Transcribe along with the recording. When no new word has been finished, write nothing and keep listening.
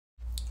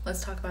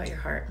Let's talk about your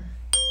heart.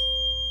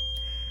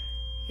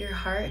 Your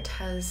heart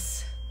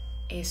has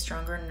a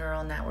stronger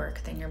neural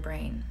network than your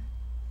brain.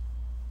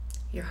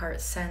 Your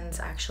heart sends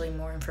actually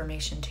more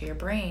information to your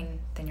brain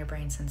than your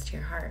brain sends to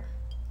your heart.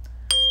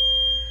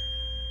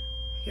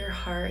 Your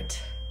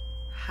heart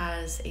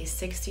has a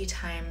 60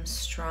 times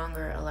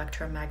stronger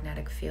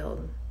electromagnetic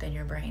field than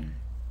your brain.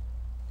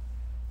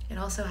 It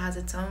also has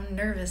its own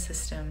nervous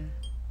system.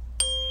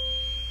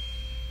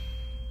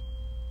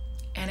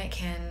 And it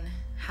can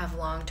have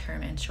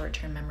long-term and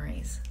short-term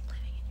memories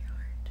living in your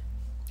heart.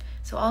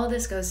 So all of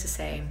this goes to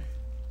say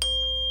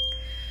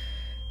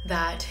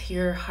that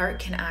your heart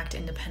can act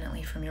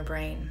independently from your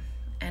brain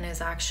and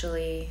is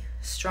actually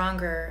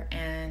stronger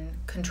and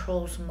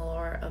controls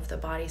more of the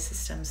body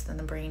systems than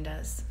the brain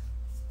does.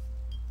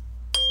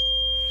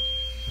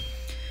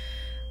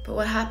 But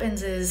what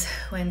happens is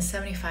when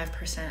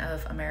 75%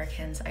 of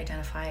Americans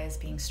identify as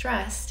being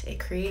stressed, it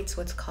creates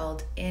what's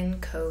called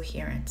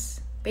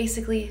incoherence,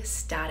 basically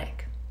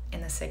static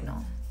in the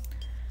signal.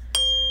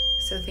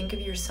 So think of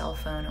your cell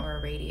phone or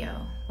a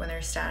radio. When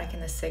there's static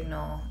in the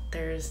signal,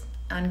 there's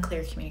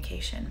unclear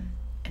communication.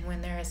 And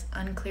when there is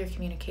unclear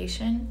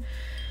communication,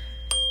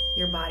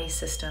 your body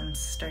systems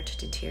start to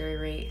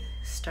deteriorate,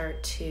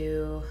 start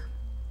to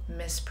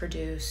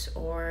misproduce,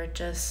 or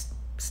just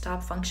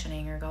stop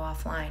functioning or go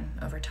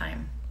offline over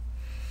time.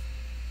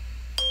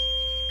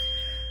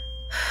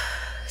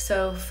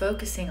 So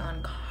focusing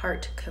on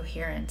heart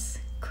coherence,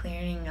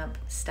 clearing up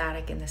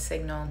static in the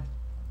signal,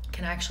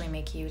 can actually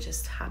make you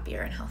just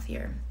happier and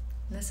healthier.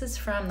 And this is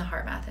from the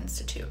Heart Math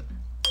Institute.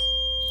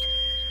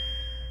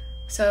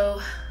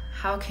 So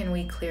how can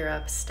we clear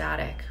up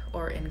static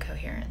or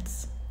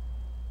incoherence?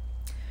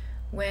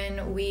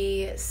 When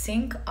we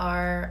sink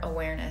our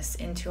awareness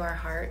into our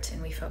heart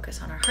and we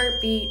focus on our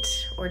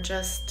heartbeat or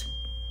just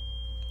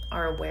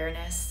our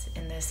awareness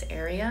in this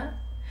area,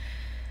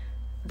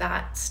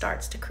 that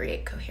starts to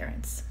create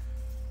coherence.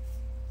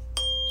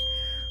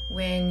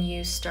 When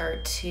you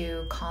start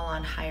to call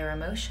on higher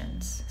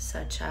emotions,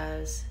 such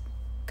as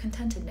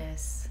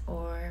contentedness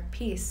or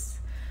peace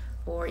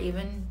or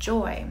even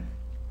joy,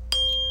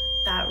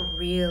 that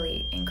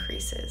really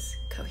increases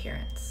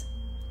coherence.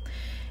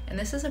 And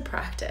this is a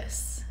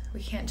practice.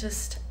 We can't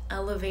just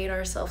elevate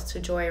ourselves to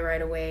joy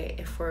right away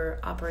if we're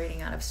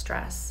operating out of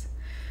stress.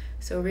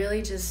 So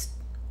really just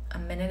a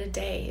minute a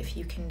day, if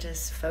you can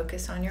just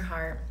focus on your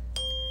heart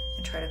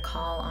and try to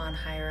call on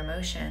higher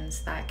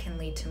emotions, that can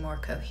lead to more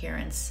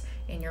coherence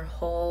in your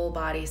whole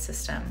body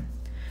system.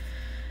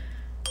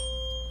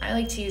 I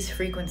like to use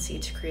frequency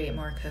to create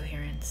more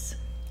coherence.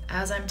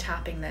 As I'm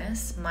tapping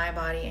this, my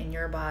body and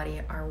your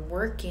body are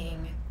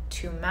working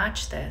to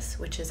match this,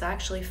 which is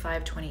actually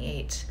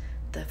 528,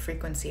 the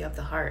frequency of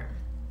the heart.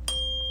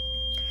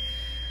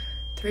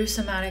 Through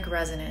somatic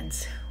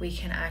resonance, we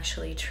can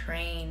actually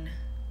train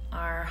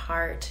our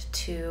heart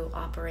to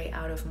operate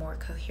out of more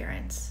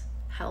coherence,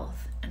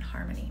 health, and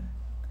harmony.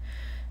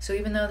 So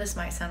even though this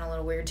might sound a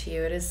little weird to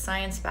you, it is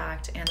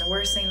science-backed, and the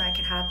worst thing that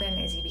could happen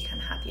is you become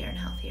happier and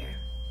healthier.